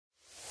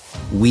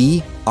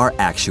We are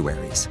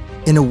actuaries.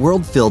 In a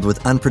world filled with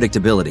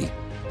unpredictability,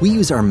 we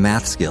use our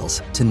math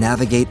skills to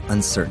navigate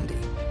uncertainty.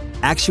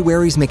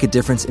 Actuaries make a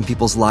difference in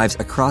people's lives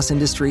across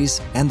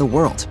industries and the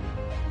world.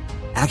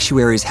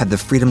 Actuaries have the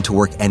freedom to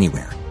work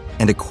anywhere,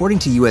 and according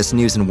to U.S.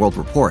 News & World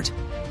Report,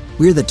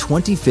 we're the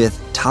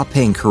 25th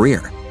top-paying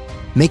career.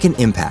 Make an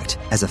impact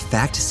as a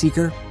fact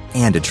seeker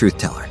and a truth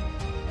teller.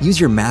 Use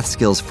your math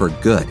skills for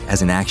good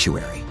as an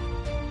actuary.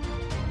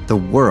 The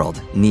world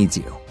needs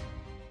you.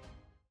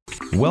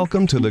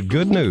 Welcome to the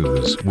Good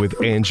News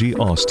with Angie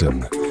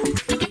Austin.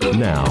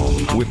 Now,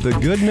 with the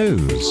good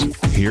news,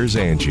 here's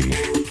Angie.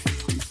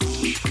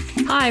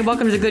 Hi,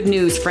 welcome to the Good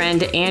News,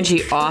 friend.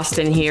 Angie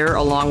Austin here,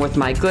 along with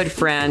my good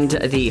friend,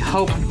 the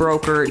Hope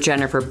Broker,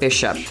 Jennifer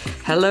Bishop.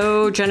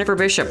 Hello, Jennifer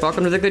Bishop.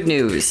 Welcome to the Good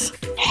News.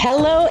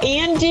 Hello,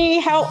 Angie.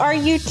 How are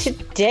you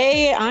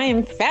today? I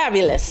am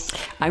fabulous.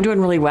 I'm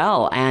doing really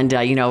well. And,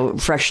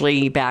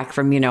 freshly back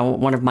from,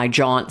 one of my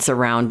jaunts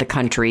around the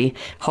country,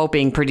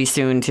 hoping pretty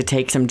soon to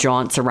take some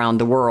jaunts around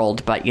the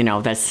world. But,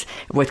 that's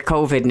with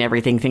COVID and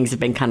everything, things have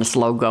been kind of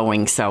slow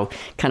going. So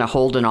kind of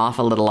holding off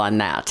a little on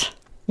that.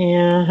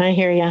 Yeah, I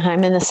hear you.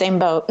 I'm in the same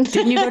boat.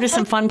 Didn't you go to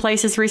some fun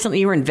places recently?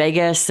 You were in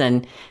Vegas,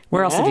 and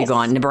where else have you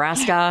gone?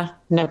 Nebraska?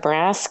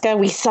 Nebraska.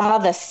 We saw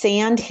the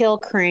sandhill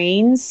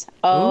cranes.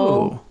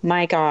 Oh,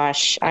 my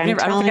gosh. I don't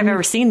think I've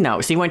ever seen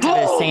those. You went to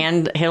the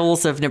sand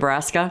hills of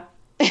Nebraska?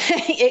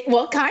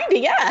 Well, kind of,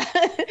 yeah.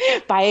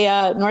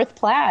 By North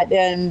Platte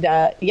and,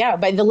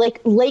 by the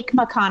Lake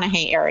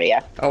McConaughey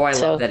area. Oh, I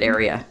love that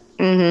area.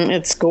 Mm-hmm.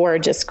 It's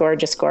gorgeous,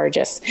 gorgeous,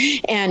 gorgeous.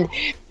 And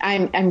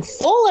I'm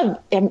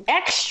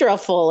extra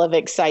full of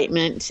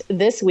excitement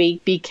this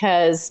week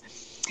because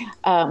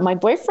my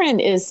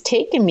boyfriend is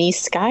taking me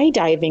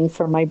skydiving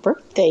for my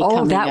birthday.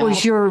 Oh, that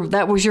was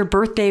your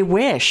birthday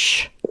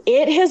wish.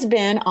 It has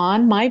been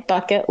on my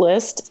bucket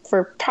list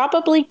for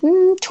probably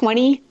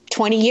 20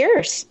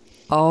 years.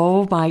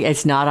 Oh my,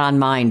 it's not on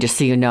mine, just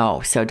so you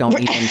know. So don't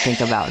even think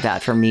about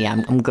that for me.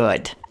 I'm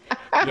good.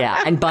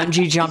 Yeah. And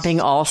bungee jumping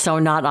also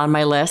not on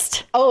my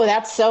list. Oh,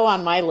 that's so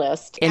on my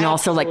list. And Absolutely.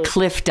 Also like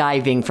cliff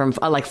diving from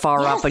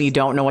far up and you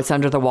don't know what's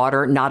under the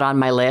water. Not on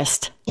my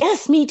list.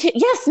 Yes, me too.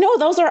 Yes. No,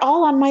 those are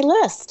all on my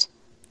list.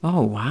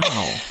 Oh, wow.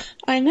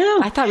 I know.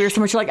 I thought we were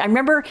so much like, I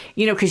remember,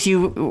 because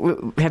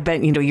you have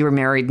been, you were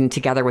married and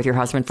together with your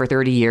husband for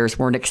 30 years,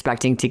 weren't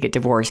expecting to get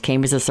divorced,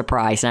 came as a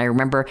surprise. And I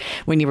remember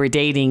when you were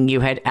dating, you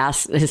had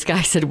asked, this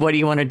guy said, what do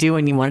you want to do?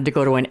 And you wanted to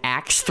go to an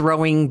axe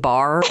throwing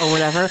bar or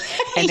whatever.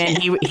 And then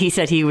he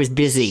said he was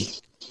busy.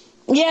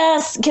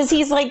 Yes, because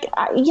he's like,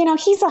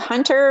 he's a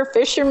hunter,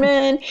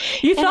 fisherman.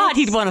 You thought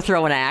he'd want to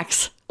throw an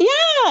axe. Yeah,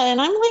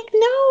 and I'm like,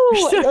 no.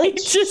 So like,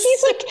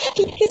 he's like,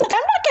 I'm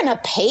not going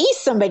to pay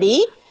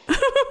somebody.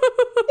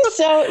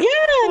 So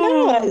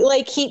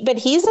but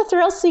he's a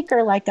thrill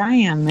seeker like I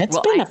am. It's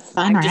been a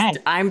fun ride.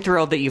 I'm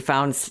thrilled that you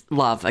found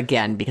love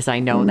again because I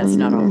know that's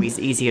not always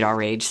easy at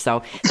our age.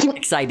 So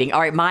exciting. All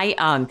right,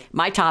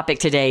 my topic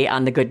today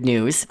on the Good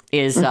News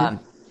is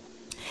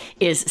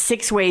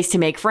 6 ways to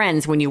make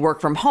friends when you work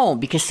from home,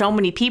 because so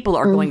many people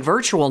are going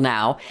virtual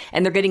now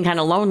and they're getting kind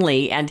of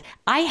lonely. And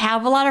I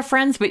have a lot of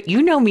friends, but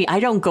you know me, I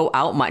don't go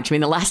out much. I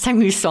mean, the last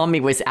time you saw me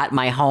was at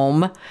my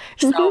home.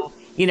 So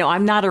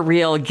I'm not a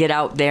real get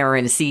out there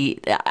and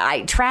see.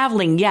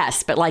 Traveling,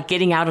 yes, but like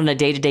getting out on a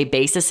day-to-day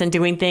basis and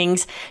doing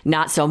things,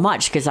 not so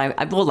much. Because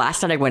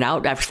last night I went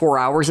out after 4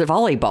 hours of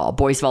volleyball,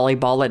 boys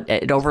volleyball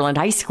at Overland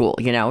High School.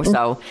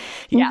 So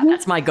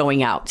that's my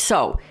going out.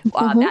 So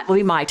that will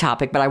be my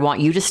topic, but I want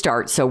you to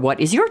start. So what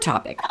is your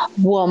topic?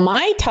 Well,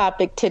 my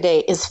topic today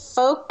is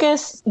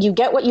focus. You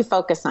get what you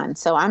focus on.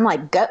 So I'm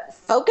like,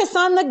 focus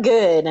on the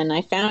good. And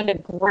I found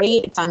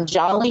it's on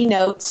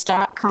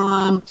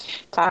jollynotes.com,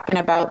 talking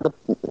about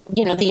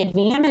the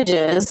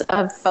advantages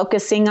of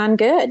focusing on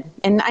good.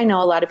 And I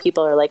know a lot of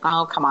people are like,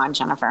 oh, come on,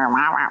 Jennifer.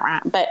 Rah, rah, rah.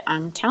 But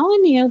I'm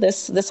telling you,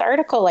 this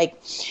article,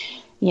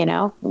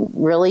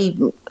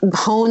 really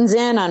hones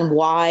in on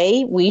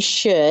why we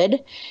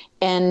should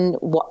and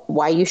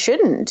why you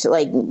shouldn't.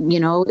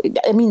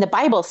 The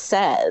Bible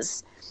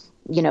says,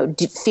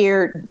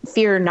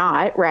 fear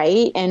not,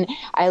 right? And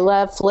I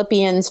love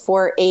Philippians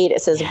 4:8.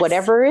 It says,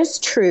 whatever is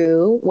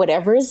true,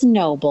 whatever is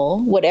noble,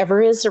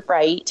 whatever is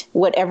right,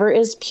 whatever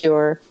is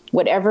pure,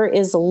 whatever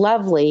is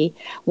lovely,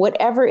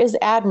 whatever is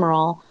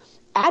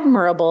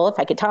admirable, if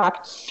I could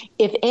talk,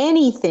 if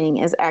anything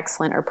is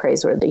excellent or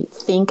praiseworthy,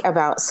 think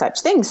about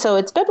such things. So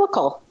it's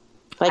biblical.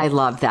 I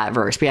love that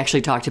verse. We actually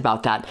talked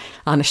about that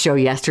on the show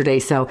yesterday.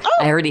 So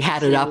I already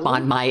had it up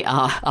on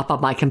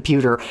my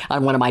computer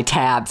on one of my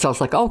tabs. So I was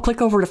like,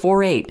 click over to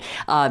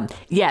 4:8.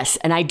 Yes.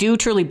 And I do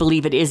truly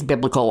believe it is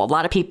biblical. A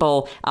lot of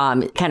people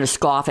kind of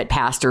scoff at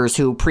pastors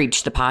who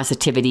preach the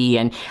positivity.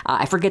 And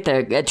I forget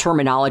the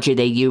terminology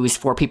they use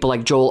for people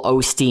like Joel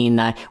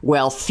Osteen,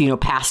 wealth,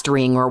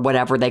 pastoring or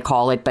whatever they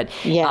call it. But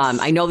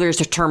I know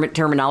there's a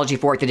terminology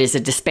for it that is a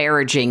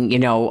disparaging,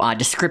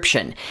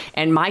 description.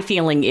 And my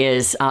feeling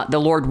is the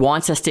Lord Lord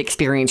wants us to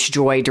experience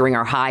joy during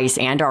our highs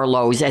and our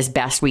lows as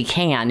best we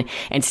can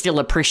and still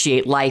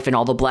appreciate life and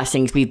all the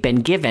blessings we've been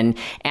given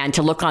and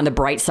to look on the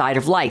bright side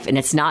of life. And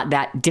it's not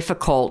that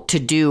difficult to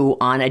do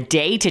on a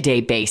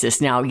day-to-day basis.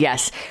 Now,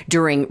 yes,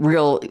 during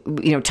real,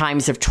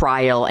 times of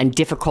trial and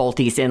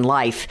difficulties in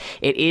life,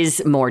 it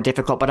is more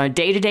difficult. But on a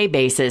day-to-day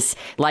basis,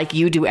 like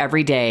you do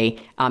every day,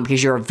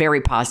 because you're a very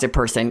positive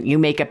person, you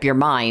make up your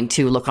mind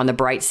to look on the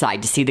bright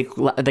side, to see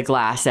the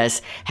glass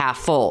as half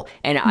full.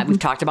 And we've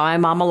talked about my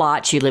mom a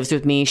lot. She lives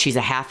with me. She's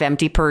a half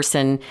empty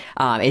person.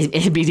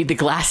 The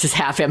glass is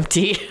half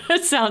empty.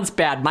 It sounds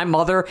bad. My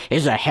mother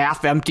is a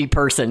half empty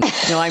person.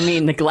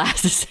 The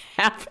glass is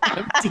half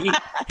empty.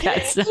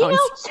 That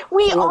sounds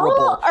we horrible.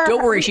 all are,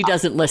 Don't worry, she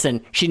doesn't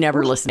listen. She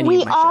never listens to any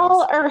we of my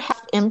all shows. are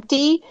half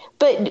empty,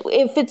 but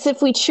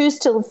if we choose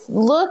to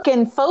look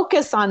and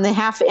focus on the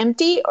half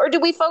empty, or do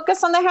we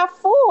focus on the half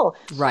full?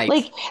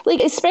 Right.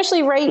 Like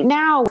especially right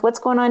now, what's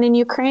going on in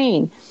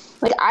Ukraine.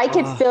 Like I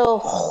could feel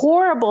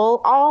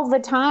horrible all the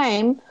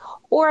time,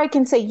 or I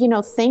can say,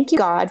 thank you,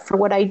 God, for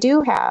what I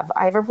do have.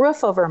 I have a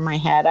roof over my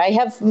head. I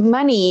have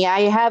money.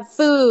 I have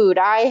food.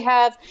 I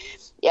have,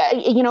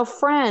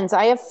 friends.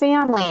 I have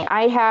family.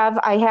 I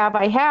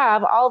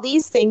have all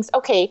these things.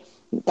 Okay,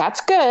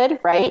 that's good,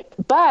 right?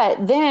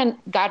 But then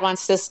God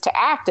wants us to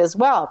act as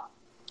well.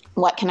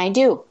 What can I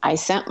do?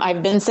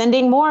 I've been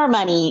sending more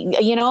money,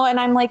 and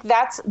I'm like,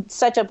 that's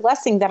such a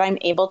blessing that I'm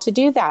able to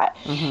do that.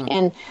 Mm-hmm.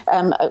 And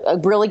a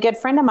really good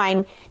friend of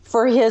mine,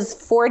 for his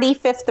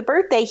 45th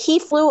birthday, he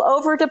flew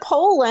over to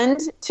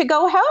Poland to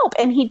go help.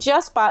 And he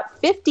just bought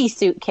 50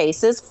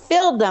 suitcases,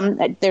 filled them.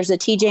 There's a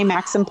TJ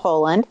Maxx in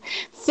Poland,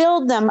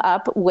 filled them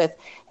up with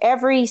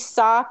every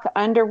sock,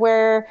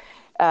 underwear,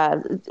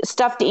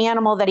 stuffed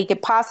animal that he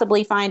could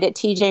possibly find at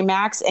TJ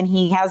Maxx. And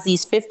he has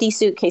these 50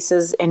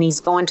 suitcases and he's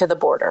going to the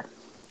border.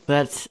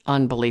 That's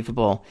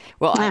unbelievable.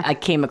 Well, yeah. I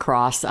came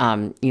across,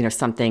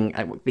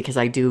 something because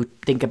I do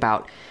think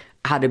about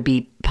how to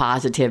be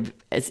positive,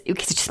 because it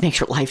just makes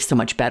your life so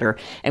much better.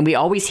 And we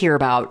always hear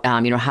about,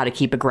 how to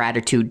keep a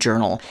gratitude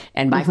journal.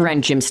 And my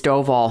friend Jim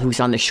Stovall, who's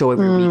on the show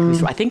every week,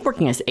 who's I think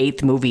working his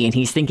 8th movie, and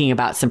he's thinking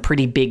about some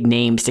pretty big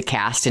names to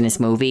cast in his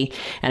movie.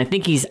 And I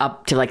think he's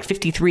up to like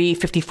 53,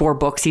 54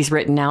 books he's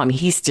written now. I mean,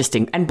 he's just,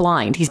 and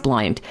blind. He's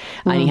blind.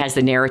 And he has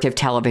the Narrative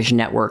Television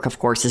Network, of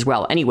course, as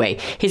well. Anyway,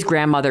 his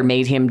grandmother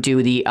made him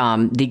do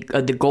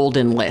the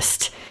golden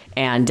list.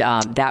 And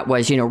that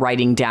was,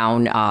 writing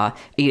down,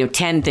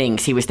 10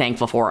 things he was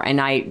thankful for. And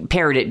I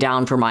pared it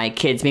down for my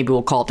kids. Maybe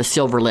we'll call it the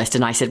silver list.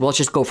 And I said, well, let's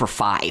just go for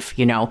 5,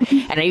 And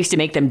I used to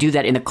make them do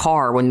that in the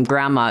car when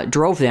Grandma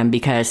drove them,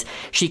 because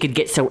she could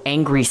get so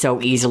angry so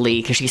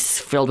easily because she's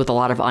filled with a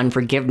lot of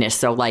unforgiveness.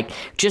 So like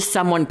just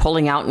someone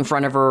pulling out in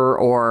front of her,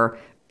 or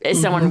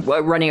someone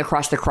running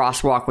across the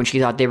crosswalk when she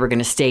thought they were going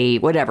to stay,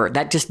 whatever,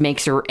 that just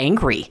makes her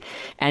angry.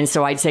 And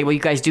so I'd say, well, you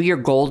guys do your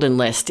golden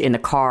list in the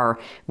car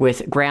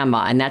with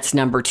Grandma. And that's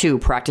number 2,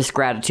 practice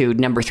gratitude.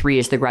 Number 3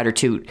 is the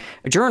gratitude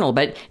journal.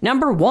 But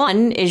number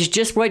 1 is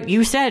just what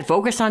you said,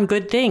 focus on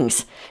good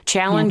things.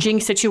 Challenging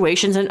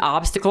situations and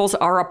obstacles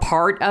are a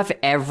part of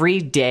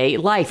everyday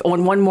life. Oh,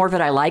 and one more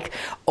that I like,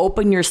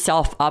 open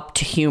yourself up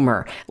to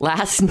humor.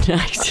 Last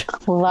night.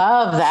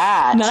 Love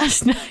that.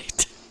 Last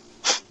night.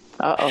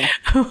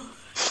 Uh-oh.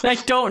 I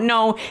don't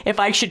know if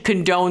I should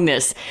condone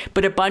this,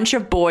 but a bunch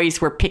of boys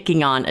were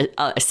picking on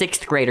a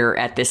 6th grader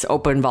at this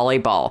open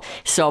volleyball.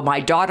 So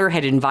my daughter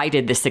had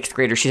invited the 6th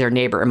grader. She's our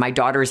neighbor, and my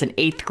daughter is in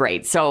 8th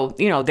grade. So,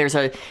 there's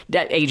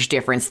that age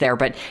difference there.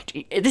 But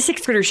the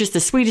 6th grader is just the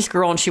sweetest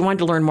girl, and she wanted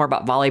to learn more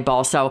about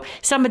volleyball. So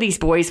some of these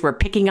boys were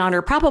picking on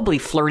her, probably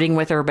flirting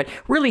with her, but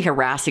really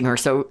harassing her.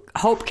 So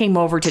Hope came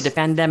over to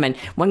defend them. And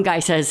one guy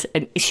says,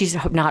 and she's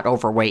not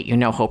overweight,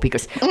 Hope. He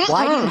goes,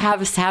 why do you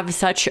have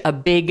such a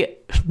big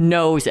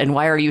nose, and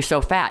why are you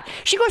so fat?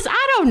 She goes,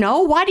 I don't know.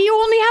 Why do you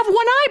only have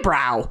one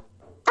eyebrow?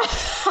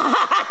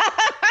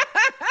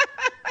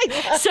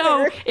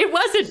 So it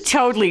wasn't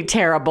totally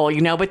terrible,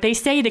 but they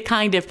say to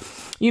kind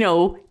of,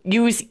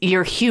 use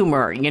your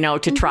humor,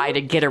 to try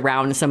to get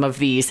around some of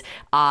these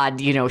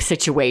odd,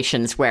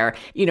 situations where,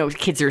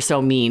 kids are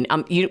so mean.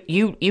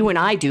 You and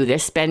I do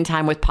this, spend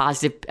time with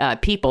positive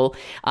people.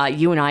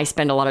 You and I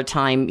spend a lot of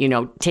time,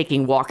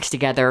 taking walks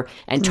together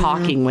and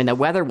talking when the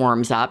weather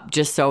warms up,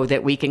 just so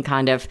that we can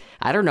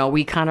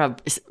we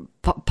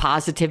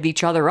positive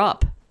each other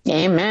up.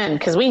 Amen.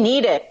 Because we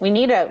need it. We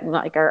need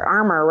like our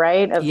armor,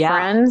 right? Of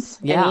friends.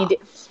 Yeah.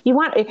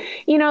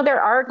 And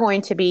there are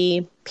going to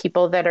be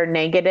people that are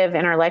negative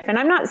in our life. And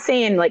I'm not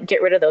saying like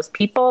get rid of those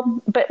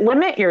people, but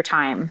limit your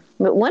time.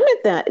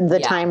 Limit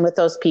the time with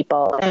those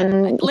people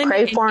and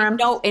pray for them.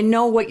 And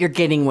know what you're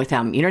getting with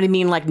them. You know what I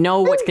mean? Like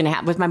know what's going to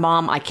happen with my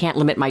mom. I can't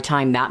limit my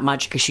time that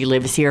much because she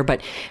lives here,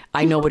 but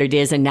I know what it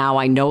is. And now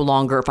I no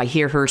longer, if I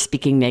hear her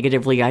speaking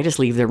negatively, I just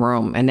leave the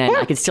room. And then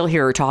I can still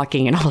hear her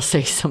talking and I'll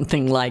say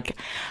something like,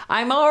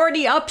 I'm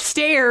already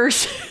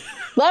upstairs.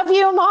 Love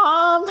you,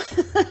 Mom.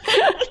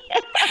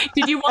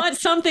 Did you want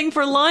something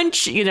for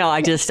lunch?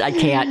 I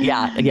can't.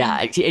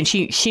 Yeah. And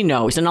she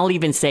knows. And I'll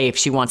even say if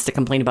she wants to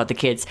complain about the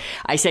kids,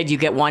 I said, you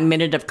get 1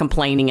 minute of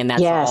complaining and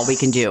that's all we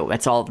can do.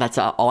 That's all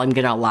I'm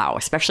going to allow,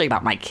 especially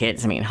about my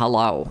kids. I mean,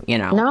 hello,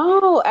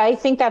 No, I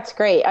think that's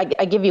great. I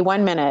give you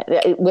 1 minute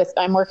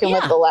I'm working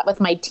with a lot with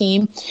my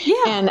team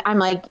and I'm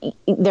like,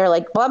 they're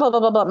like, blah, blah, blah,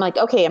 blah, blah. I'm like,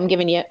 okay, I'm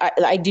giving you,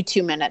 I do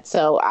 2 minutes.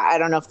 So I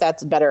don't know if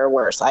that's better or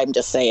worse. I'm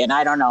just saying,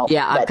 I don't know.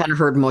 Yeah. I've kind of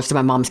heard most of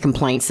my mom's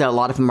complaints. So a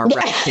lot of them are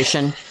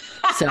repetition.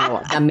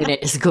 So a minute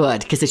is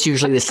good because it's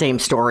usually the same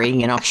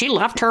story. She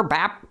left her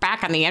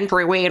backpack on the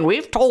entryway and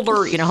we've told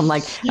her, I'm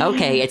like,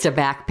 okay, it's a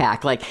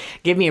backpack. Like,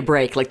 give me a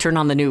break. Like, turn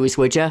on the news,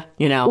 would you?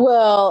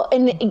 Well,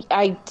 and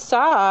I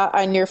saw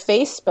on your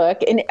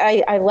Facebook, and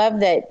I love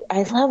that.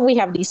 I love we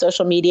have these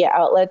social media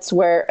outlets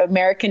where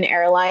American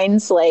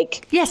Airlines,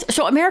 like. Yes.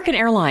 So American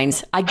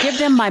Airlines, I give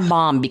them my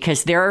mom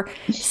because they're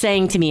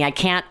saying to me, I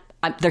can't.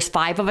 There's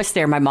 5 of us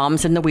there. My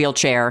mom's in the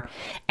wheelchair,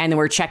 and then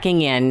we're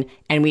checking in,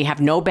 and we have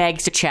no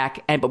bags to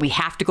check, but we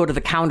have to go to the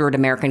counter at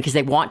American because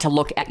they want to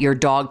look at your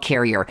dog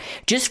carrier.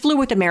 Just flew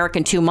with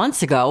American 2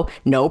 months ago.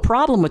 No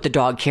problem with the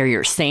dog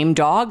carrier. Same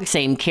dog,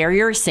 same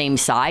carrier, same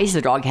size.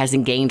 The dog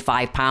hasn't gained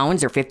 5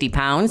 pounds or 50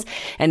 pounds.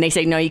 And they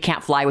say, no, you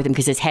can't fly with him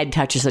because his head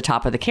touches the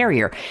top of the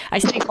carrier. I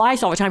say, he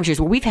flies all the time. She goes,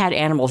 well, we've had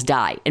animals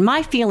die. And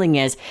my feeling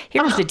is,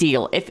 here's the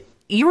deal. If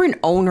you're an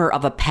owner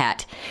of a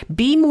pet,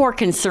 be more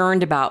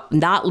concerned about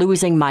not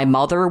losing my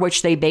mother,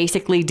 which they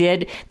basically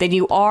did, than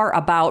you are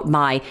about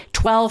my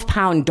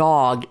 12-pound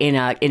dog in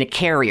a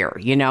carrier,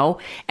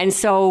 And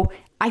so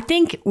I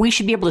think we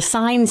should be able to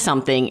sign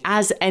something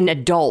as an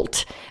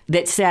adult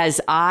that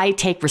says, I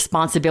take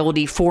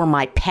responsibility for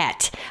my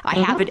pet. I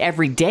have it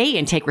every day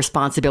and take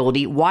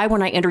responsibility. Why,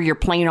 when I enter your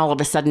plane, all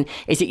of a sudden,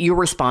 is it your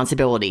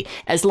responsibility?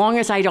 As long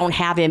as I don't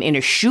have him in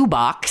a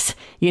shoebox,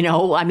 and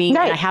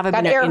I have him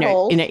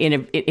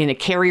in a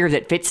carrier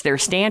that fits their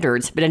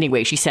standards. But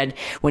anyway, she said,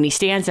 when he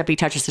stands up, he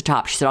touches the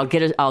top. She said,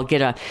 I'll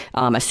get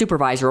a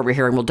supervisor over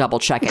here and we'll double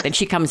check it. Then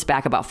she comes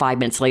back about 5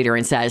 minutes later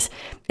and says,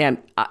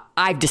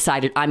 I've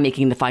decided I'm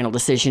making the final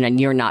decision and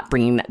you're not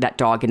bringing that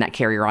dog and that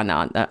carrier on.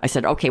 I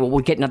said, okay, well,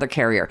 we'll get another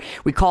carrier.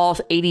 We call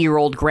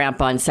 80-year-old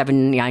grandpa and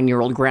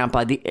 79-year-old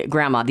grandma,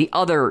 the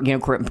other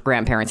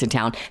grandparents in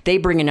town. They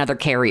bring another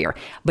carrier.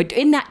 But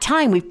in that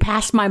time, we've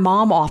passed my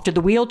mom off to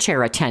the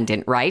wheelchair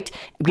attendant, right?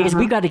 Because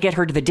we got to get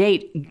her to the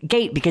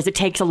gate because it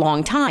takes a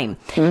long time.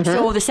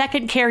 So the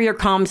second carrier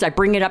comes, I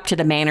bring it up to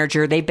the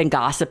manager. They've been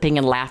gossiping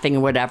and laughing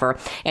and whatever.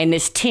 And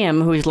this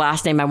Tim, whose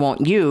last name I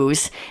won't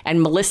use,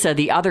 and Melissa,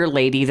 the other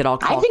lady that I'll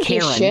call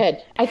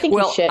Karen. I think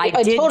you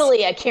should.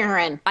 Totally a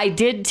Karen. I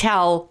did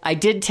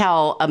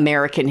tell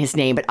American his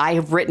name, but I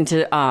have written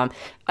to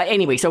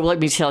anyway, so let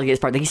me tell you this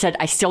part. He said,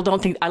 I still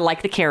don't think I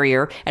like the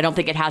carrier. I don't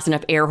think it has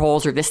enough air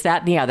holes or this,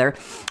 that, and the other.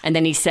 And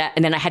then he said,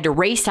 and then I had to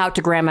race out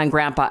to Grandma and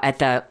Grandpa at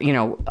the,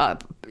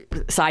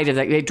 side of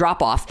the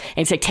drop off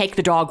and say, take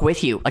the dog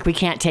with you. Like, we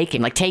can't take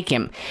him. Like, take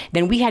him.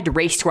 Then we had to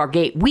race to our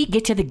gate. We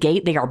get to the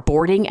gate. They are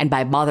boarding and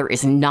my mother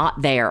is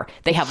not there.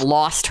 They have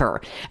lost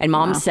her. And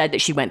Mom said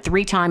that she went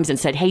 3 times and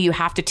said, hey, you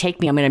have to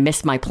take me. I'm going to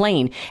miss my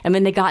plane. And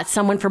then they got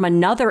someone from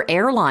another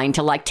airline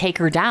to take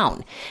her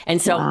down.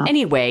 And so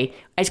anyway,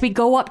 as we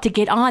go up to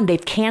get on,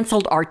 they've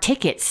canceled our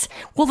tickets.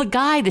 Well,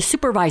 the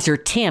supervisor,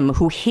 Tim,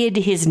 who hid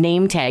his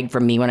name tag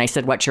from me when I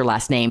said, what's your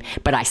last name?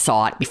 But I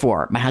saw it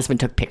before. My husband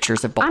took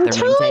pictures of both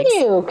their name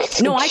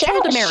tags. No, I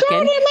told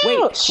American.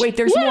 Wait,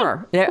 there's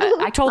more.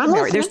 I told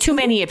American. There's too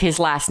many of his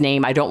last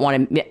name. I don't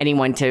want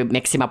anyone to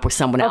mix him up with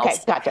someone else.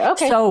 Okay, gotcha.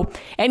 Okay. So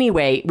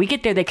anyway, we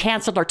get there. They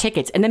canceled our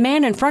tickets. And the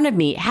man in front of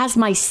me has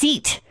my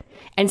seat.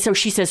 And so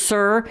she says,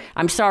 sir,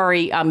 I'm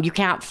sorry, you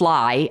can't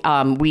fly.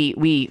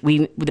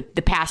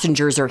 The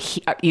passengers are,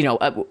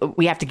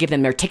 we have to give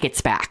them their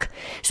tickets back.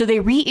 So they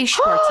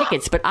reissue our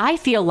tickets. But I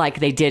feel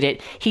like he did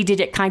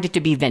it kind of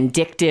to be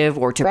vindictive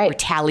or to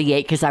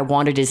retaliate because I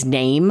wanted his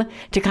name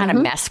to kind of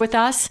mess with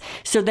us.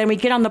 So then we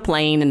get on the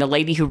plane and the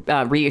lady who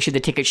reissued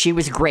the ticket, she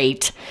was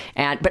great.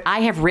 But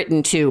I have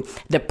written to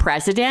the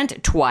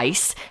president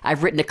twice.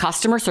 I've written to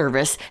customer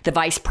service, the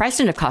vice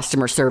president of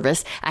customer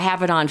service. I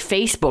have it on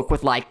Facebook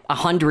with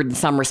 100 and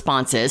some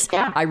responses.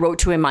 Yeah. I wrote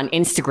to him on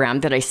Instagram.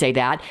 Did I say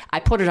that? I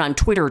put it on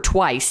Twitter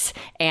twice,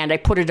 and I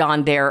put it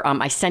on their.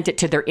 I sent it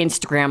to their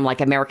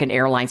Instagram, American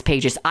Airlines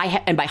pages.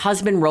 And my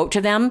husband wrote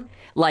to them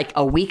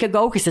a week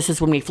ago because this is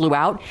when we flew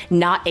out.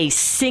 Not a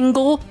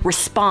single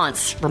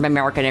response from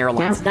American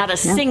Airlines. Yeah. Not a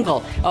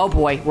single. Oh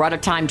boy, we're out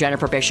of time,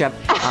 Jennifer Bishop.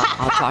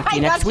 I'll talk to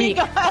you next week.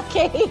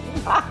 Okay,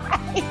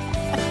 bye.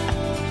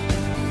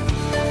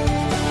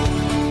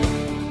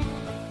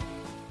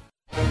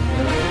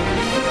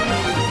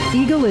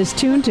 Eagle is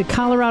tuned to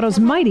Colorado's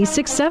mighty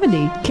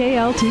 670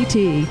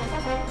 KLTT.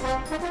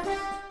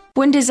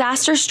 When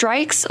disaster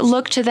strikes,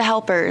 look to the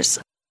helpers.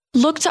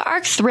 Look to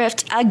Arc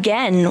Thrift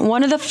again,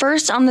 one of the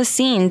first on the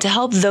scene to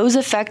help those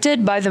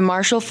affected by the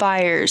Marshall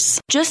fires.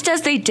 Just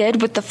as they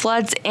did with the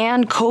floods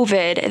and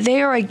COVID,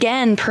 they are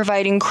again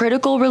providing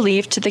critical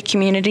relief to the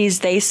communities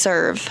they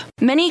serve.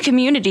 Many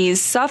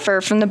communities suffer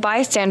from the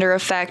bystander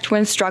effect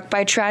when struck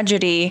by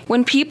tragedy,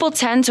 when people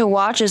tend to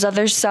watch as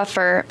others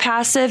suffer,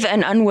 passive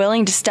and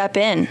unwilling to step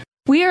in.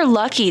 We are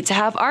lucky to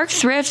have Arc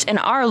Thrift in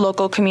our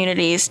local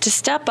communities to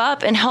step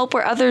up and help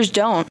where others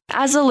don't.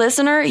 As a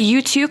listener,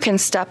 you too can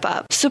step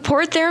up.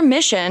 Support their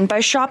mission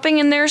by shopping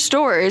in their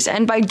stores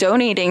and by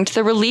donating to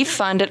the relief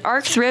fund at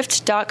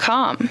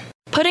arcthrift.com.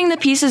 Putting the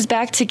pieces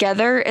back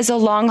together is a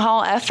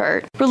long-haul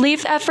effort.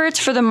 Relief efforts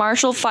for the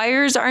Marshall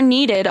fires are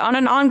needed on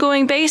an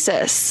ongoing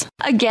basis.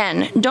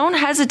 Again, don't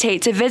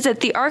hesitate to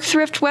visit the Arc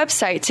Thrift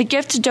website to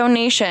gift a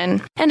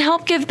donation and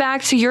help give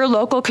back to your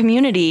local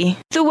community.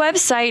 The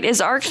website is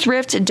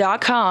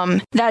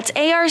arcthrift.com. That's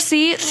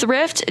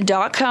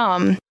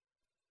arcthrift.com.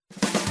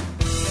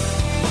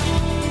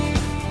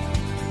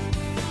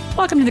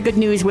 Welcome to the Good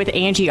News with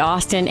Angie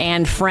Austin,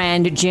 and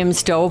friend Jim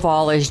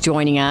Stovall is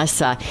joining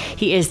us.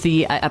 He is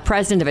the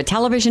president of a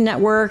television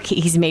network.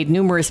 He's made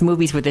numerous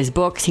movies with his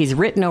books. He's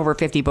written over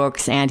 50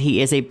 books, and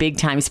he is a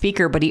big-time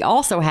speaker. But he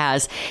also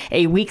has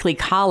a weekly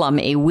column,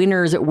 a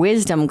Winner's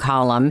Wisdom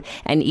column,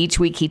 and each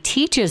week he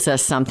teaches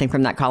us something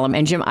from that column.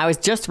 And Jim, I was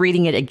just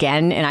reading it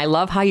again, and I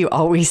love how you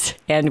always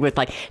end with,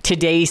 like,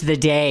 today's the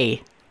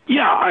day.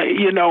 Yeah,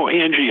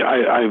 Angie,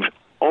 I've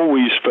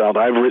always felt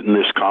I've written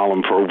this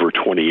column for over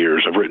 20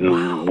 years. I've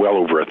written well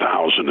over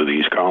 1,000 of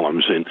these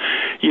columns, and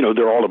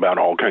they're all about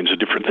all kinds of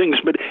different things,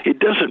 but it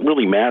doesn't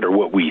really matter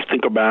what we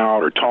think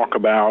about or talk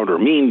about or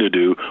mean to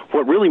do.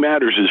 What really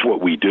matters is what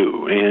we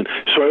do. And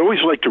so I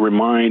always like to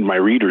remind my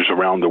readers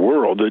around the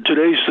world that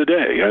today's the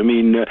day. I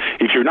mean,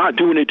 if you're not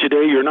doing it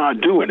today, you're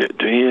not doing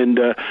it. And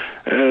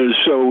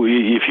so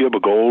if you have a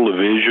goal, a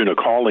vision, a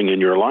calling in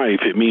your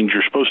life, it means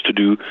you're supposed to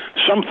do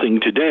something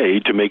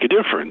today to make a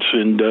difference.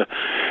 And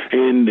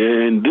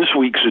in this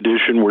week's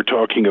edition, we're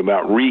talking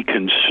about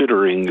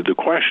reconsidering the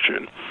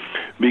question,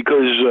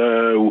 because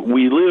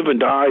we live and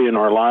die in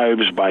our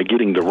lives by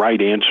getting the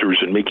right answers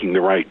and making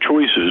the right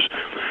choices.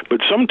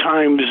 But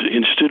sometimes,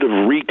 instead of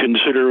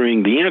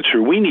reconsidering the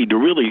answer, we need to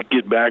really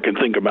get back and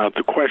think about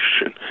the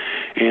question.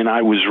 And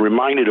I was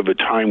reminded of a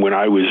time when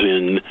I was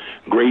in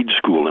grade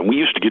school, and we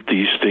used to get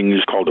these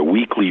things called a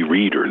weekly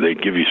reader.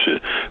 They'd give you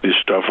this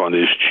stuff on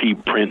this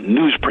cheap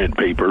newsprint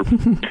paper,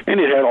 and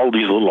it had all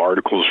these little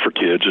articles for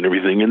kids and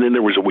everything, and then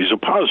there was always a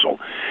puzzle.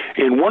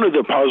 And one of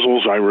the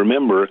puzzles I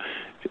remember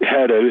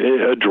had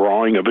a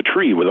drawing of a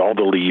tree with all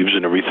the leaves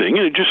and everything,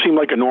 and it just seemed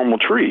like a normal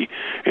tree.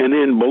 And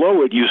then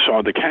below it, you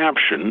saw the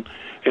caption,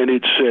 and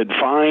it said,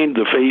 "Find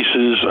the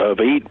faces of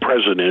 8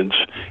 presidents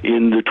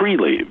in the tree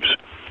leaves."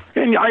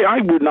 And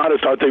I would not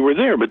have thought they were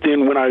there. But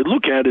then when I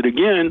look at it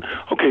again,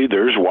 okay,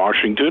 there's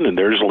Washington, and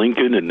there's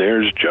Lincoln, and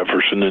there's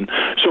Jefferson, and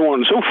so on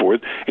and so forth.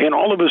 And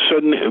all of a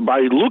sudden, by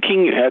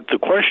looking at the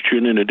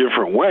question in a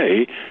different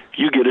way,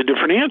 you get a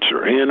different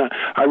answer. And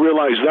I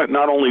realize that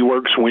not only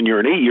works when you're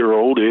an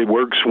 8-year-old, it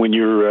works when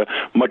you're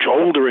much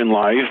older in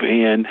life.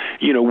 And,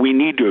 we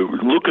need to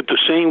look at the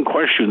same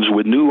questions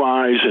with new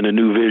eyes and a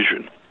new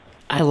vision.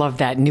 I love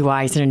that, new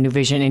eyes and a new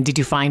vision. And did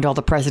you find all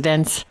the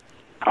presidents?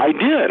 I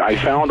did. I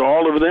found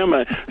all of them.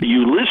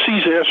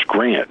 Ulysses S.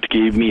 Grant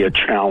gave me a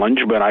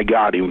challenge, but I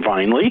got him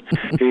finally,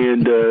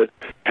 and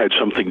had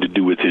something to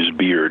do with his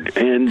beard.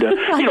 And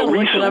I'll recently,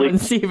 look it up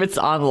and see if it's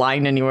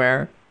online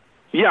anywhere.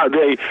 Yeah,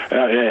 they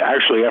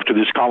actually, after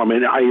this column,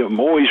 and I am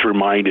always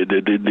reminded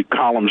that the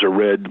columns are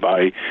read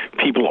by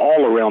people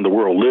all around the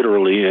world,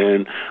 literally,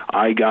 and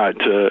I got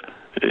a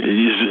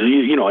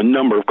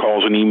number of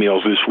calls and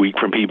emails this week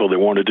from people that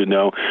wanted to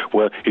know,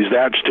 well, is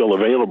that still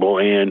available?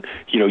 And,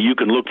 you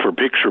can look for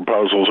picture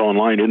puzzles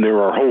online, and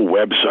there are whole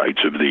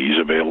websites of these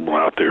available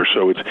out there.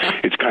 So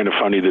it's kind of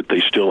funny that they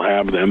still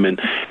have them.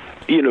 And,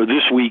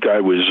 this week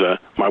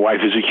my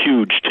wife is a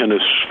huge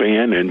tennis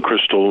fan, and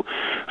Crystal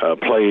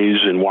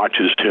plays and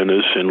watches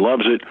tennis and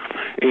loves it.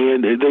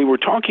 And they were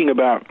talking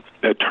about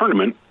a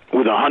tournament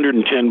with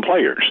 110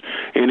 players,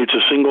 and it's a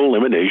single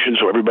elimination,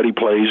 so everybody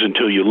plays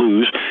until you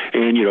lose.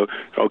 And you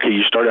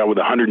start out with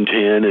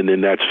 110, and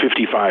then that's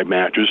 55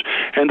 matches.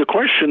 And the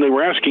question they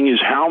were asking is,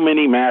 how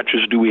many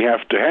matches do we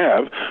have to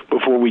have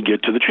before we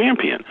get to the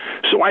champion?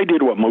 So I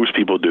did what most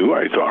people do.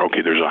 I thought,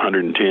 okay, there's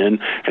 110,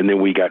 and then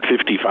we got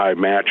 55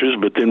 matches,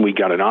 but then we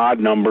got an odd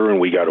number,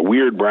 and we got a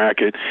weird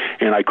bracket,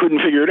 and I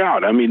couldn't figure it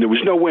out. I mean, there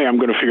was no way I'm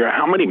going to figure out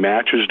how many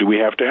matches do we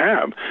have to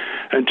have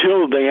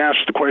until they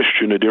asked the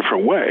question a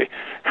different way.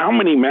 How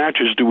many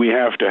matches do we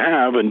have to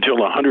have until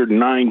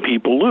 109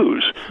 people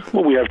lose?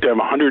 Well, we have to have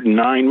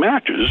 109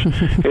 matches,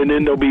 and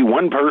then there'll be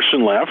one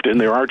person left, and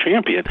they're our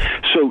champion.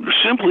 So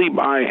simply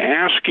by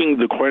asking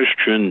the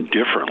question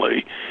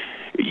differently,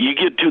 you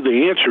get to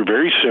the answer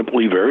very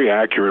simply, very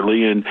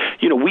accurately, and,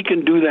 we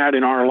can do that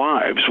in our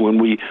lives when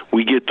we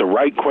get the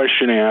right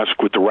question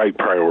asked with the right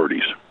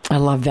priorities. I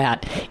love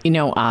that.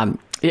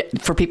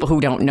 For people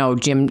who don't know,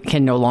 Jim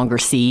can no longer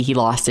see. He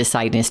lost his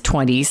sight in his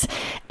 20s,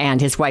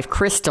 and his wife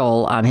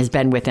Crystal has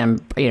been with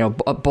him,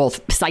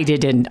 both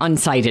sighted and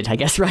unsighted, I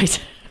guess, right?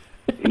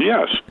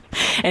 Yes.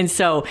 And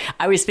so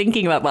I was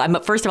thinking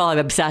about, first of all, I'm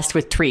obsessed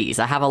with trees.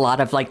 I have a lot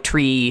of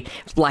tree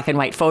black and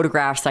white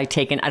photographs I've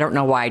taken. I don't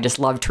know why, I just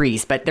love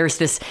trees. But there's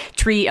this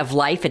tree of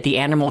life at the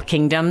Animal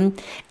Kingdom.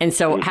 And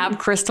so have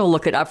Crystal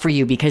look it up for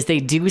you, because they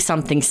do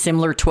something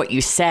similar to what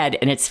you said.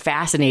 And it's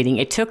fascinating.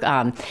 It took 3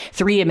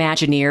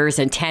 Imagineers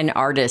and 10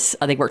 artists.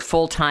 They worked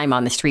full time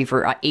on this tree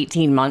for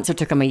 18 months. It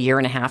took them a year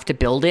and a half to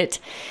build it.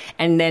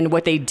 And then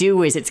what they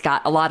do is it's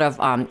got a lot of,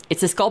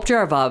 it's a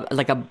sculpture of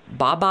a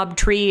baobab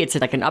tree. It's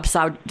like an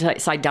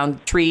upside down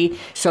tree,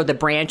 so the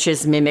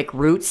branches mimic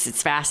roots.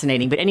 It's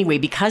fascinating. But anyway,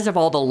 because of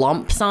all the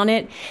lumps on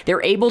it,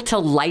 they're able to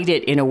light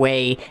it in a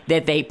way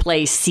that they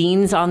place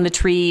scenes on the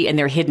tree and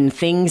there are hidden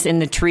things in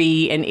the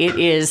tree, and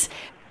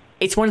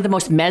it's one of the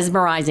most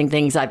mesmerizing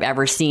things I've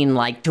ever seen,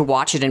 to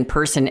watch it in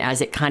person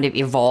as it kind of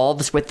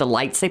evolves with the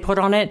lights they put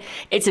on it.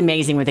 It's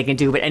amazing what they can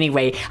do. But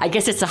anyway, I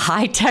guess it's a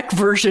high-tech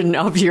version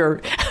of your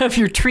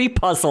tree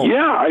puzzle.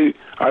 Yeah,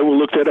 I will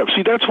look that up.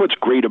 See, that's what's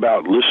great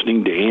about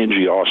listening to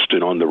Angie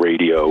Austin on the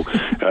radio.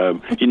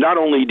 Not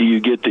only do you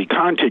get the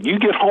content, you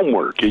get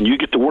homework, and you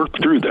get to work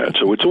through that.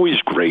 So it's always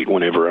great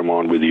whenever I'm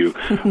on with you.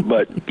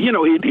 But,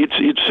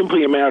 it's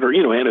simply a matter,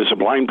 and as a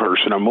blind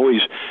person, I'm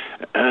always,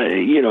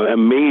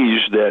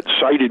 amazed that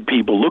sighted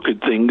people look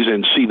at things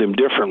and see them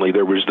differently.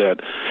 There was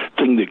that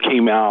thing that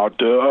came out,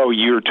 a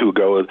year or two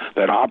ago,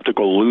 that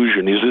optical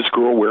illusion. Is this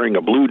girl wearing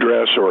a blue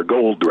dress or a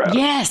gold dress?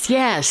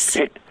 Yes.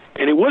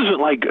 And it wasn't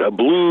like a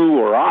blue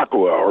or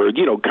aqua or,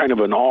 kind of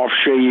an off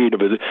shade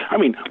of it. I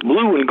mean,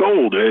 blue and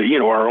gold,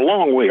 are a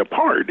long way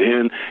apart.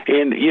 And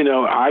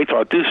I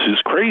thought, this is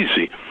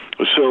crazy.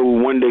 So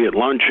one day at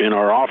lunch in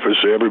our office,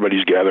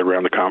 everybody's gathered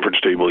around the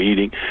conference table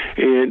eating.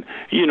 And,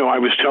 I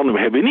was telling them,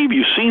 have any of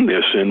you seen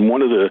this? And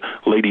one of the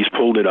ladies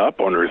pulled it up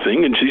on her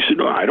thing, and she said,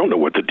 no, I don't know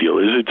what the deal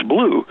is. It's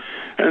blue.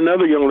 And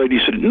another young lady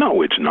said,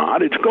 no, it's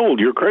not. It's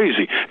gold. You're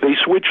crazy. They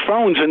switch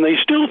phones, and they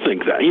still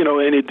think that,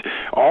 and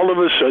all of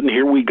a sudden,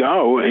 here we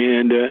go.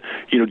 And,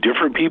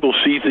 different people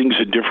see things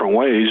in different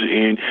ways,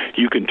 and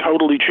you can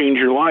totally change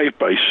your life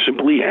by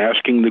simply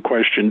asking the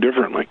question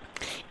differently.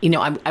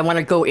 I want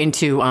to go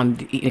into,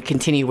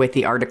 continue with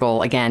the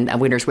article again,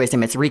 Winner's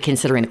Wisdom. It's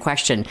reconsidering the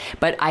question.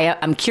 But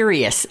I'm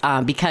curious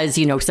because,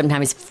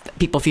 sometimes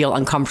people feel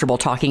uncomfortable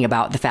talking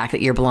about the fact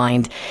that you're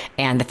blind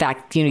and the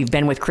fact, you've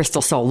been with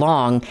Crystal so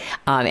long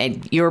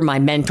and you're my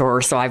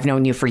mentor. So I've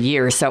known you for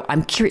years. So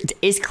I'm curious,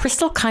 is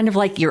Crystal kind of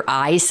like your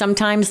eyes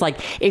sometimes? Like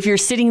if you're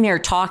sitting there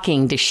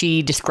talking, does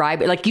she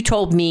describe it? Like you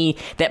told me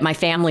that my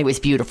family was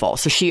beautiful.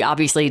 So she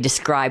obviously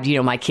described,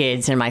 my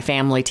kids and my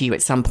family to you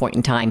at some point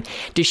in time.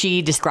 Does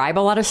she describe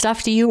a lot of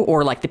stuff to you,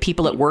 or like the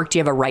people at work? Do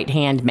you have a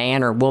right-hand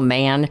man or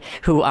woman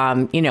who,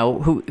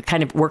 who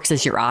kind of works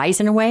as your eyes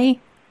in a way?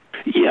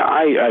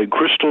 Yeah,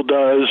 Crystal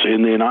does,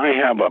 and then I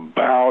have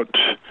about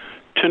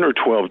 10 or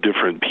 12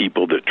 different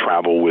people that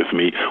travel with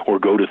me or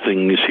go to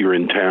things here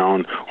in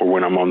town, or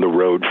when I'm on the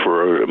road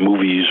for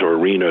movies or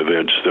arena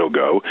events, they'll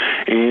go.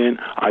 And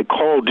I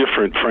call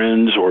different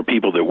friends or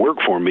people that work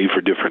for me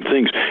for different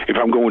things. If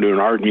I'm going to an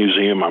art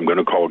museum, I'm going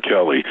to call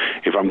Kelly.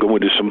 If I'm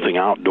going to something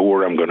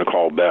outdoor, I'm going to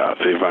call Beth.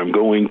 If I'm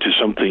going to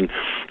something,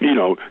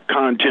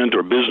 content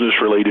or business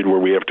related where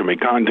we have to make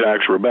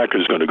contacts,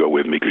 Rebecca's going to go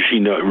with me because she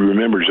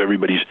remembers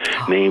everybody's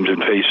names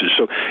and faces.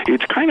 So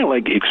it's kind of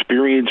like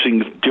experiencing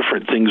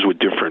different things with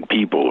different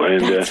people.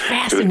 And that's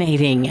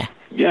fascinating.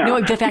 Yeah.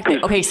 The fact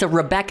that, okay, so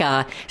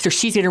Rebecca, so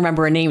she's going to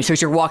remember a name. So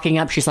as you're walking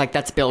up, she's like,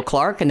 that's Bill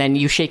Clark. And then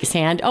you shake his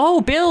hand.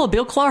 Oh, Bill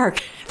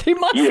Clark. They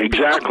must be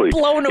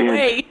blown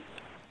away.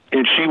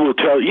 And she will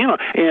tell,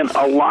 and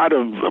a lot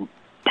of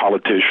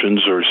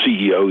politicians or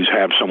CEOs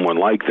have someone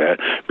like that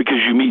because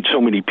you meet so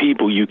many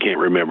people you can't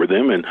remember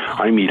them. And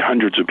I meet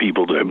hundreds of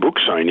people at book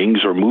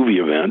signings or movie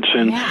events,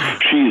 and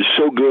she is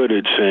so good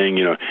at saying,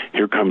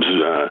 here comes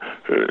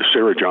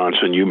Sarah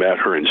Johnson. You met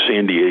her in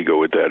San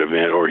Diego at that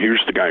event, or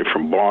here's the guy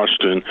from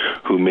Boston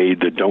who made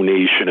the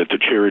donation at the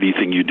charity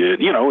thing you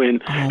did.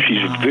 And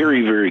she's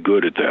very, very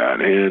good at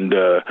that. And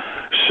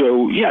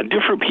so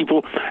different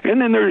people. And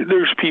then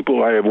there's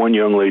people. I have one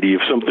young lady.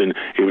 If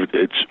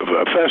it's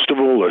a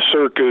festival, a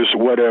circus,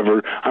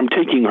 whatever, I'm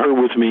taking her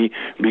with me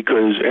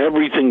because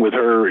everything with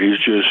her is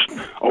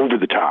just over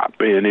the top,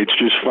 and it's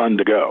just fun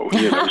to go.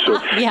 So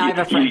I have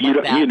a friend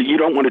like that. You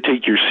don't want to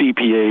take your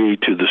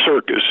CPA to the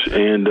circus,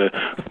 and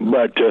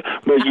but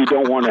you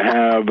don't want to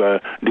have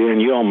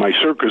Danielle, my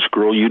circus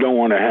girl. You don't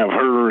want to have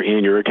her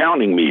in your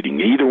accounting meeting.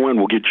 Either one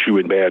will get you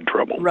in bad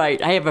trouble.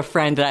 Right. I have a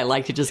friend that I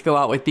like to just go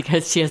out with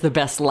because she has the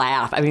best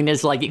laugh. I mean,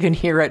 it's like you can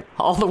hear it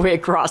all the way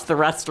across the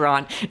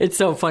restaurant. It's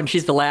so fun.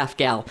 She's the laugh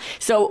gal.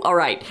 So, all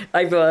right.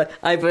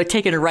 I've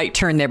taken a right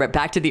turn there, but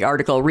back to the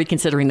article,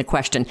 reconsidering the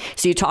question.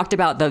 So you talked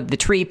about the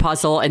tree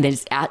puzzle and then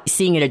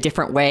seeing it a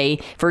different way.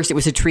 First it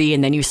was a tree,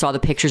 and then you saw the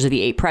pictures of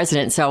the 8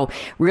 presidents. So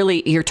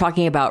really, you're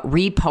talking about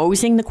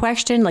reposing the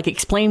question, like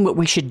explain what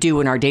we should do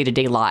in our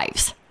day-to-day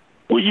lives.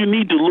 Well, you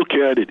need to look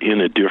at it in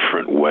a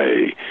different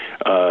way.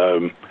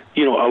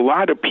 A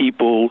lot of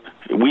people,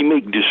 we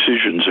make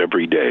decisions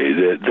every day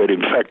that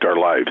affect our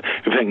life.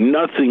 In fact,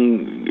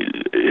 nothing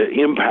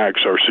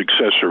impacts our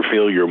success or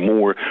failure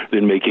more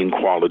than making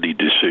quality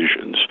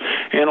decisions.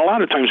 And a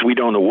lot of times we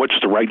don't know what's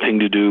the right thing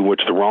to do,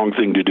 what's the wrong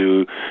thing to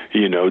do.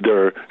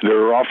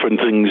 There are often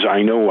things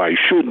I know I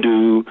should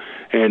do,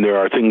 and there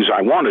are things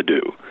I want to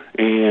do.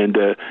 And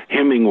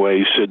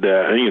Hemingway said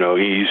that,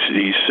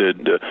 he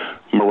said,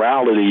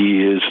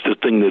 morality is the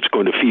thing that's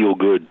going to feel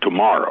good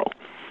tomorrow.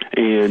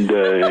 And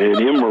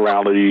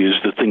immorality is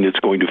the thing that's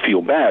going to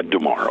feel bad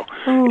tomorrow.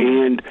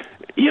 And,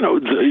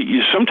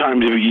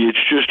 sometimes it's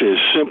just as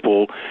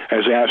simple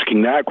as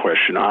asking that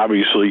question.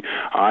 Obviously,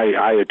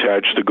 I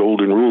attach the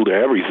golden rule to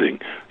everything.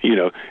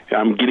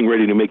 I'm getting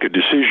ready to make a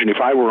decision.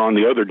 If I were on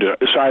the other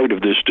side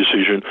of this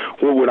decision,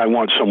 what would I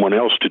want someone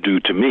else to do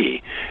to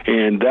me?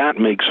 And that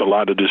makes a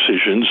lot of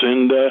decisions.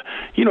 And,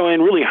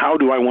 and really, how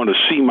do I want to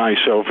see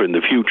myself in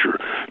the future?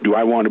 Do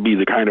I want to be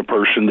the kind of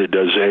person that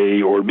does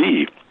A or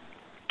B?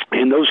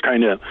 And those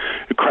kind of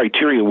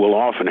criteria will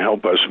often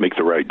help us make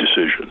the right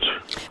decisions.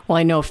 Well,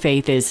 I know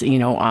faith is,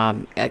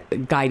 a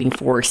guiding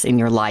force in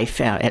your life,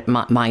 at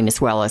mine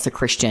as well as a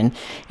Christian.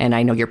 And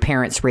I know your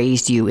parents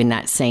raised you in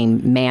that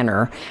same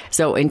manner.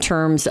 So in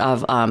terms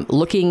of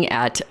looking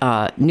at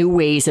new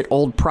ways at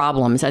old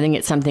problems, I think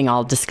it's something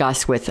I'll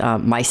discuss with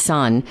my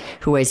son,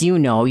 who, as you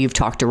know, you've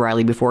talked to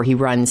Riley before. He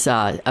runs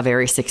a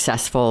very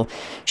successful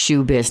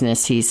shoe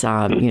business. He's,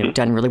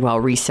 done really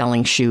well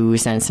reselling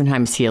shoes, and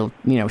sometimes he'll,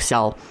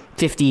 sell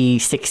 50,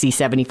 60,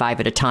 75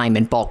 at a time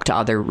in bulk to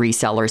other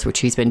resellers, which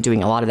he's been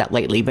doing a lot of that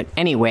lately. But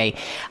anyway,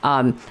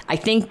 I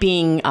think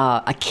being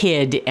a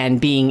kid and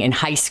being in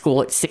high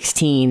school at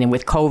 16, and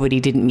with COVID, he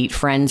didn't meet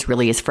friends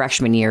really his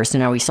freshman year. So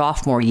now he's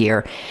sophomore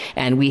year,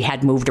 and we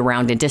had moved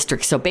around in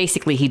districts. So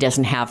basically, he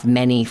doesn't have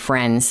many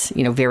friends,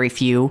 very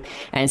few.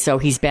 And so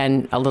he's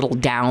been a little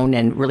down,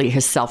 and really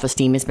his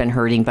self-esteem has been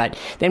hurting. But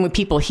then when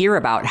people hear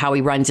about how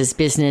he runs his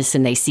business,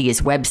 and they see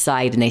his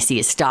website, and they see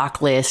his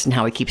stock list, and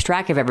how he keeps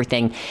track of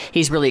everything,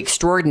 he's really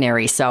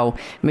extraordinary. So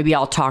maybe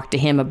I'll talk to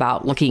him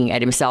about looking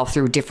at himself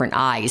through different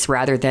eyes,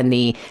 rather than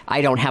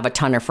I don't have a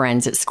ton of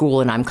friends at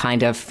school and I'm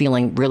kind of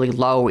feeling really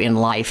low in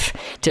life,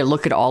 to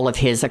look at all of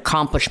his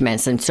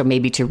accomplishments. And so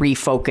maybe to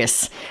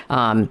refocus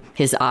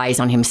his eyes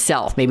on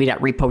himself, maybe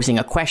not reposing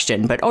a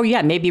question, but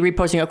maybe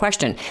reposing a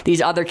question.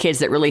 These other kids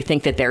that really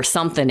think that they're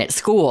something at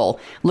school,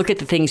 look at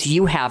the things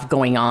you have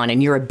going on,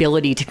 and your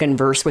ability to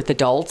converse with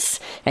adults,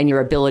 and your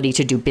ability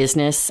to do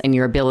business, and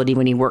your ability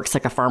when he works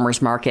like a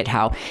farmer's market,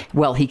 how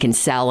well he can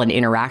sell and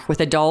interact with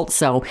adults.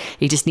 So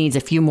he just needs a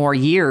few more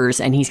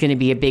years, and he's going to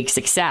be a big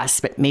success.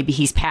 But maybe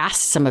he's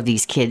past some of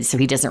these kids, so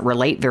he doesn't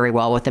relate very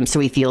well with them, so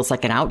he feels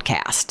like an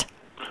outcast.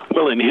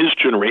 Well, in his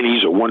generation,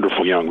 he's a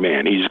wonderful young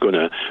man. He's going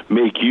to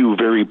make you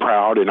very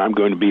proud, and I'm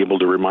going to be able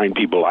to remind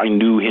people I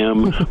knew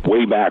him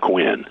way back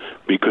when,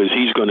 because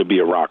he's going to be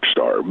a rock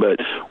star. But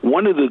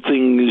one of the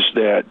things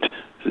that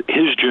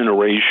his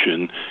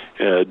generation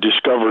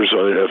discovers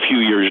a few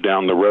years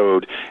down the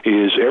road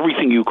is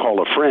everything you call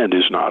a friend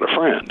is not a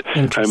friend.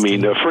 I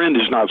mean, a friend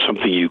is not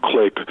something you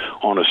click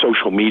on a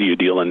social media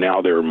deal and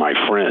now they're my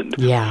friend.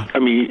 Yeah. I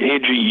mean,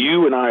 Angie,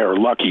 you and I are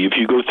lucky if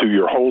you go through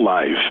your whole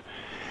life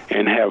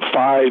and have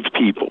 5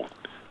 people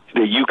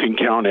that you can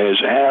count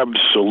as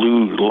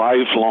absolute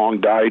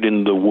lifelong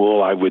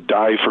dyed-in-the-wool, I would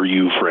die for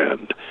you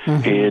friend.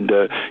 And,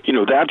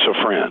 that's a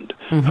friend.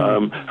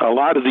 A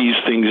lot of these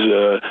things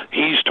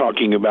he's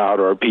talking about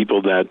are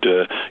people that,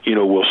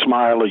 will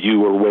smile at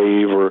you or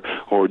wave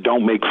or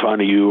don't make fun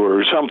of you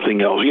or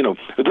something else.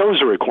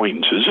 Those are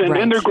acquaintances,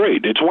 and they're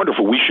great. It's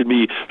wonderful. We should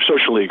be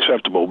socially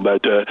acceptable.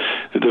 But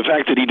the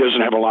fact that he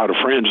doesn't have a lot of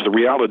friends, the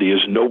reality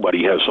is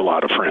nobody has a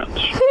lot of friends.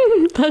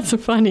 That's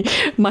funny.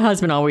 My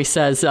husband always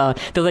says, they're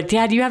like,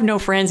 Dad, you have no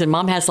friends, and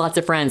Mom has lots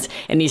of friends.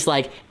 And he's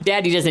like,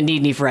 Daddy doesn't need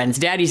any friends.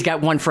 Daddy's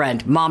got one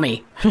friend,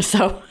 Mommy.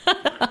 So,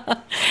 all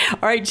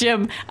right,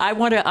 Jim, I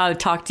want to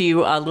talk to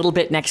you a little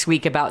bit next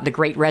week about the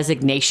Great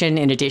Resignation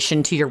in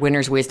addition to your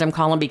Winner's Wisdom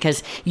column,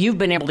 because you've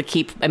been able to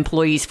keep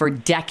employees for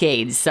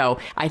decades. So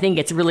I think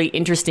it's really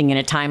interesting in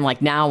a time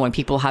like now when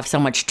people have so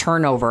much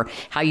turnover,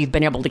 how you've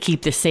been able to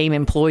keep the same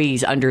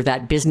employees under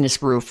that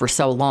business roof for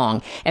so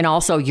long. And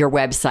also your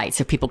website,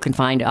 so people can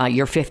find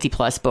your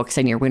 50-plus books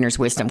and your Winner's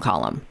Wisdom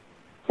column.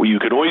 Well, you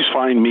can always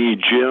find me,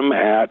 Jim,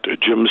 at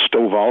Jim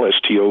Stovall,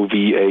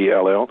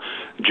 Stovall,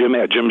 Jim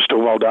at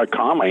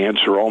JimStovall.com. I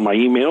answer all my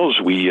emails.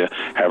 We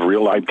have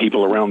real live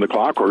people around the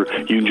clock, or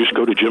you can just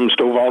go to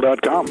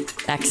JimStovall.com.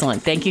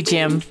 Excellent. Thank you,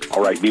 Jim.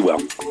 All right. Be well.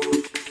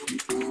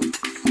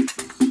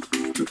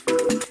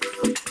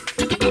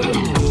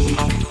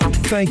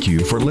 Thank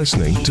you for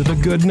listening to The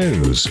Good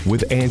News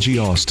with Angie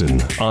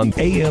Austin on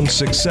AM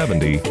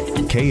 670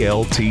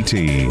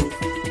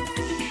 KLTT.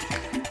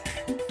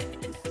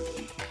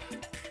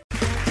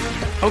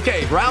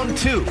 Okay, round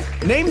 2.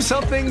 Name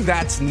something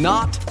that's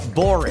not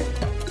boring.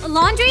 A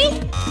laundry?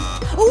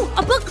 Ooh,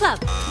 a book club.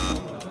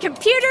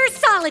 Computer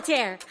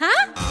solitaire,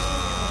 huh?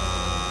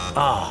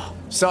 Ah,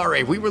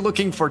 sorry, we were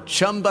looking for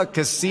Chumba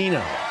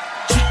Casino.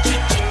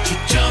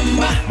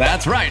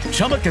 That's right.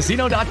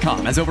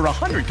 ChumbaCasino.com has over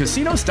 100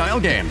 casino-style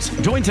games.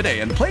 Join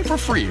today and play for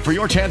free for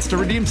your chance to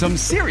redeem some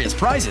serious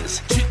prizes.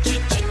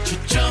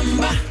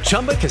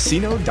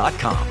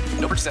 ChumbaCasino.com.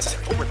 No purchase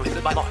necessary. Void where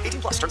prohibited by law.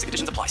 18+. Terms and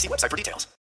conditions apply. See website for details.